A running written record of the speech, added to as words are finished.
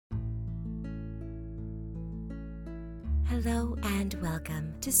Hello and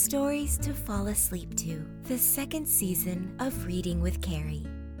welcome to Stories to Fall Asleep To, the second season of Reading with Carrie.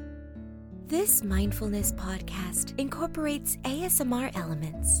 This mindfulness podcast incorporates ASMR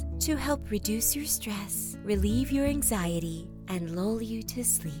elements to help reduce your stress, relieve your anxiety, and lull you to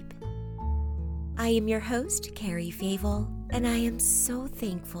sleep. I am your host, Carrie Fable, and I am so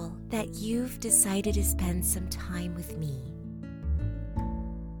thankful that you've decided to spend some time with me.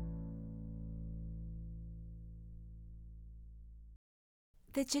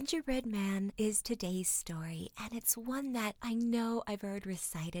 The Gingerbread Man is today's story, and it's one that I know I've heard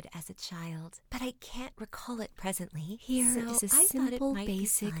recited as a child, but I can't recall it presently. Here is a simple,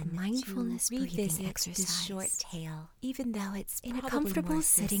 basic mindfulness breathing exercise. This short tale, even though it's in a comfortable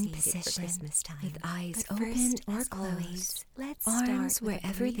sitting position, with eyes open or closed, let's arms start with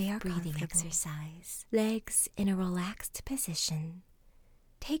wherever a brief they are breathing comfortable, exercise. legs in a relaxed position.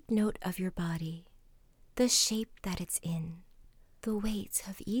 Take note of your body, the shape that it's in, the weight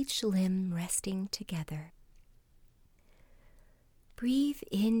of each limb resting together. Breathe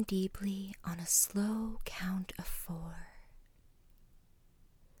in deeply on a slow count of 4.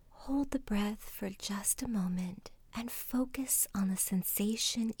 Hold the breath for just a moment and focus on the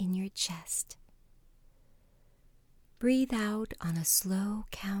sensation in your chest. Breathe out on a slow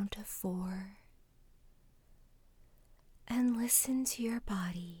count of 4. And listen to your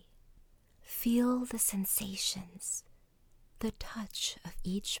body. Feel the sensations, the touch of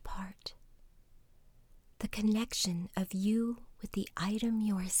each part, the connection of you with the item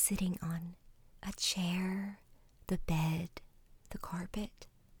you are sitting on, a chair, the bed, the carpet.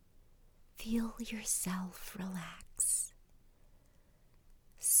 Feel yourself relax.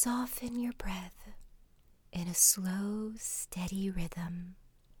 Soften your breath in a slow, steady rhythm.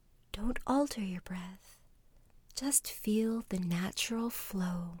 Don't alter your breath. Just feel the natural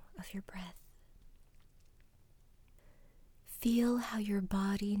flow of your breath. Feel how your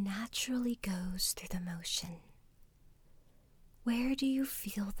body naturally goes through the motion. Where do you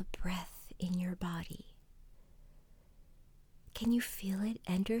feel the breath in your body? Can you feel it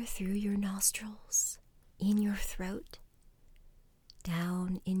enter through your nostrils, in your throat,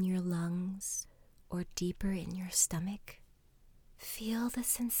 down in your lungs, or deeper in your stomach? Feel the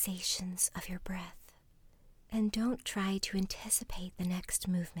sensations of your breath, and don't try to anticipate the next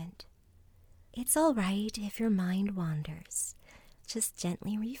movement. It's all right if your mind wanders. Just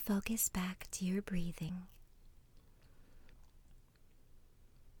gently refocus back to your breathing.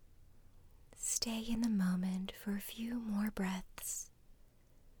 Stay in the moment for a few more breaths.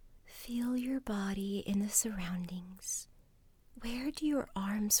 Feel your body in the surroundings. Where do your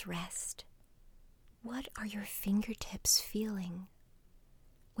arms rest? What are your fingertips feeling?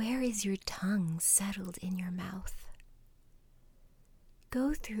 Where is your tongue settled in your mouth?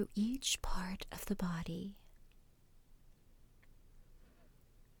 Go through each part of the body.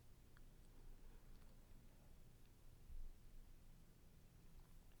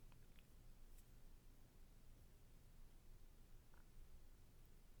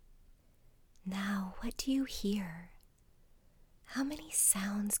 Now, what do you hear? How many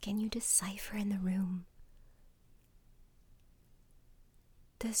sounds can you decipher in the room?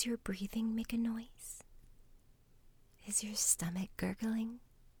 Does your breathing make a noise? Is your stomach gurgling?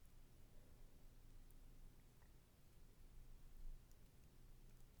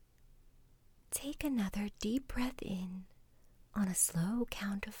 Take another deep breath in on a slow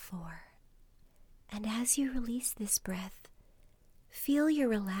count of 4. And as you release this breath, feel your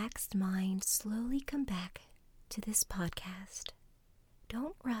relaxed mind slowly come back to this podcast.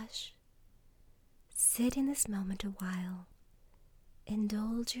 Don't rush. Sit in this moment a while.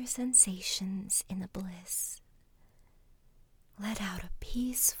 Indulge your sensations in the bliss. Let out a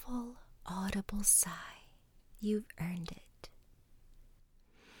peaceful, audible sigh. You've earned it.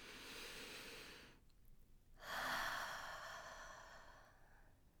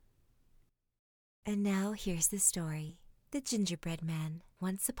 And now here's the story. The Gingerbread Man.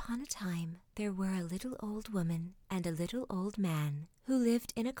 Once upon a time, there were a little old woman and a little old man who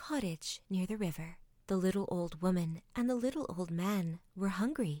lived in a cottage near the river. The little old woman and the little old man were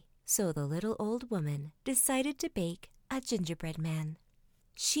hungry, so the little old woman decided to bake a gingerbread man.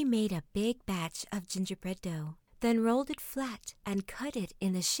 She made a big batch of gingerbread dough, then rolled it flat and cut it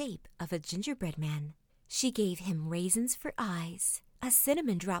in the shape of a gingerbread man. She gave him raisins for eyes, a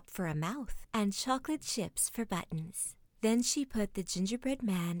cinnamon drop for a mouth, and chocolate chips for buttons. Then she put the gingerbread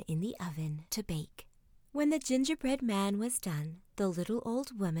man in the oven to bake. When the gingerbread man was done, the little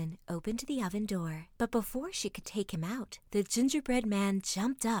old woman opened the oven door, but before she could take him out, the gingerbread man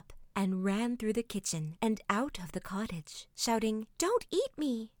jumped up and ran through the kitchen and out of the cottage, shouting, "Don't eat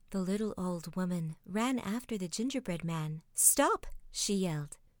me! The little old woman ran after the gingerbread man. "Stop!" she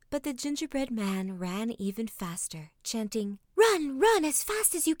yelled. But the gingerbread man ran even faster, chanting, "Run, run as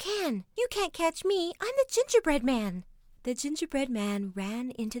fast as you can! You can't catch me, I'm the gingerbread man!" The gingerbread man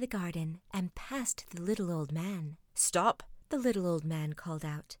ran into the garden and passed the little old man. "Stop!" the little old man called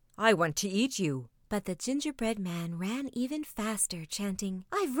out. "I want to eat you." But the gingerbread man ran even faster, chanting,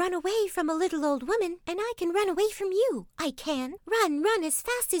 "I've run away from a little old woman, and I can run away from you. I can. Run, run as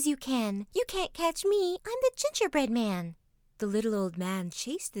fast as you can. You can't catch me, I'm the gingerbread man." The little old man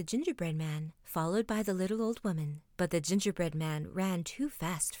chased the gingerbread man, followed by the little old woman, but the gingerbread man ran too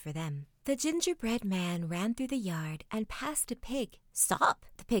fast for them. The gingerbread man ran through the yard and passed a pig. "Stop!"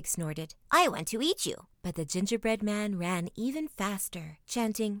 the pig snorted. "I want to eat you." But the gingerbread man ran even faster,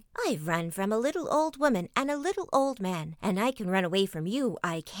 chanting, "I've run from a little old woman and a little old man, and I can run away from you,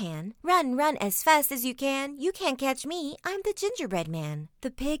 I can. Run, run as fast as you can. You can't catch me, I'm the gingerbread man."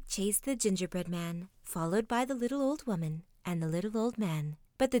 The pig chased the gingerbread man, followed by the little old woman and the little old man,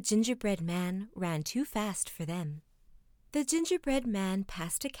 but the gingerbread man ran too fast for them. The gingerbread man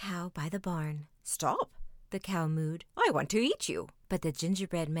passed a cow by the barn. "Stop!" the cow mooed. "I want to eat you." But the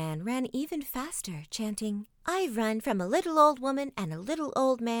gingerbread man ran even faster, chanting, "I've run from a little old woman and a little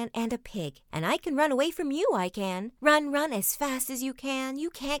old man and a pig, and I can run away from you, I can. Run, run as fast as you can. You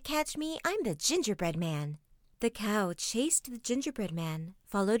can't catch me, I'm the gingerbread man." The cow chased the gingerbread man,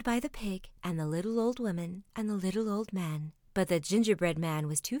 followed by the pig and the little old woman and the little old man, but the gingerbread man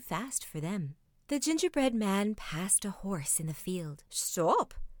was too fast for them. The gingerbread man passed a horse in the field.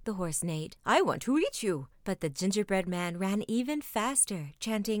 "Stop!" the horse neighed. "I want to eat you." But the gingerbread man ran even faster,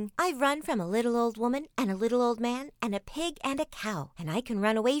 chanting, "I've run from a little old woman and a little old man and a pig and a cow, and I can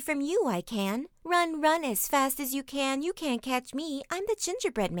run away from you, I can. Run, run as fast as you can. You can't catch me, I'm the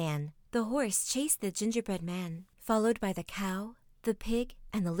gingerbread man." The horse chased the gingerbread man, followed by the cow, the pig,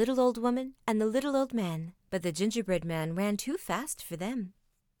 and the little old woman and the little old man, but the gingerbread man ran too fast for them.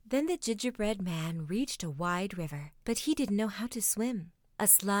 Then the gingerbread man reached a wide river, but he didn't know how to swim. A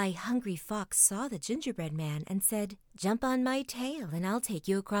sly, hungry fox saw the gingerbread man and said, "Jump on my tail and I'll take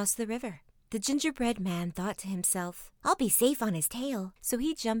you across the river." The gingerbread man thought to himself, "I'll be safe on his tail." So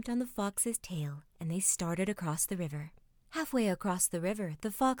he jumped on the fox's tail and they started across the river. Halfway across the river,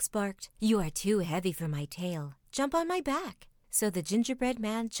 the fox barked, "You are too heavy for my tail. Jump on my back." So the gingerbread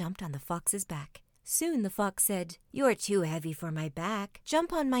man jumped on the fox's back. Soon the fox said, "You're too heavy for my back.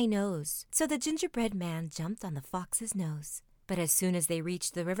 Jump on my nose." So the gingerbread man jumped on the fox's nose. But as soon as they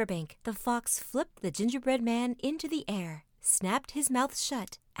reached the riverbank, the fox flipped the gingerbread man into the air, snapped his mouth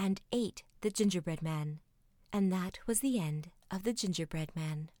shut, and ate the gingerbread man. And that was the end of the gingerbread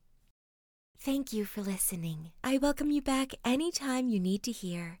man. Thank you for listening. I welcome you back anytime you need to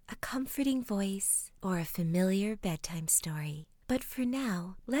hear a comforting voice or a familiar bedtime story. But for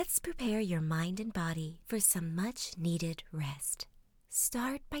now, let's prepare your mind and body for some much-needed rest.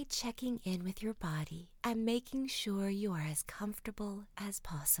 Start by checking in with your body and making sure you are as comfortable as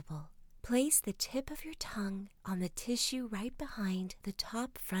possible. Place the tip of your tongue on the tissue right behind the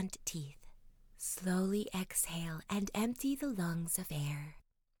top front teeth. Slowly exhale and empty the lungs of air.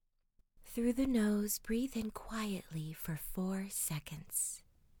 Through the nose, breathe in quietly for 4 seconds.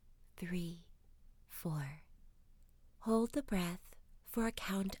 3, 4. Hold the breath for a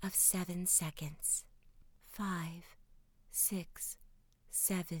count of 7 seconds. 5, 6,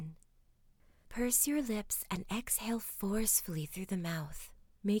 7. Purse your lips and exhale forcefully through the mouth,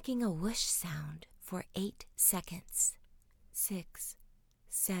 making a whoosh sound for 8 seconds. 6,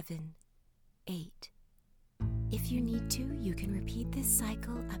 7, 8. If you need to, you can repeat this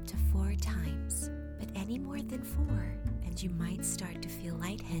cycle up to 4 times, but any more than 4, and you might start to feel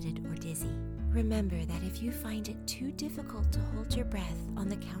lightheaded or dizzy. Remember that if you find it too difficult to hold your breath on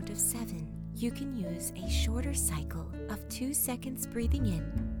the count of 7, you can use a shorter cycle of 2 seconds breathing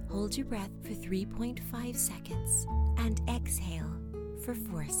in, hold your breath for 3.5 seconds, and exhale for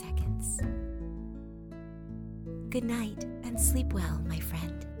 4 seconds. Good night and sleep well, my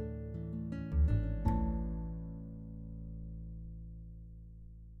friend.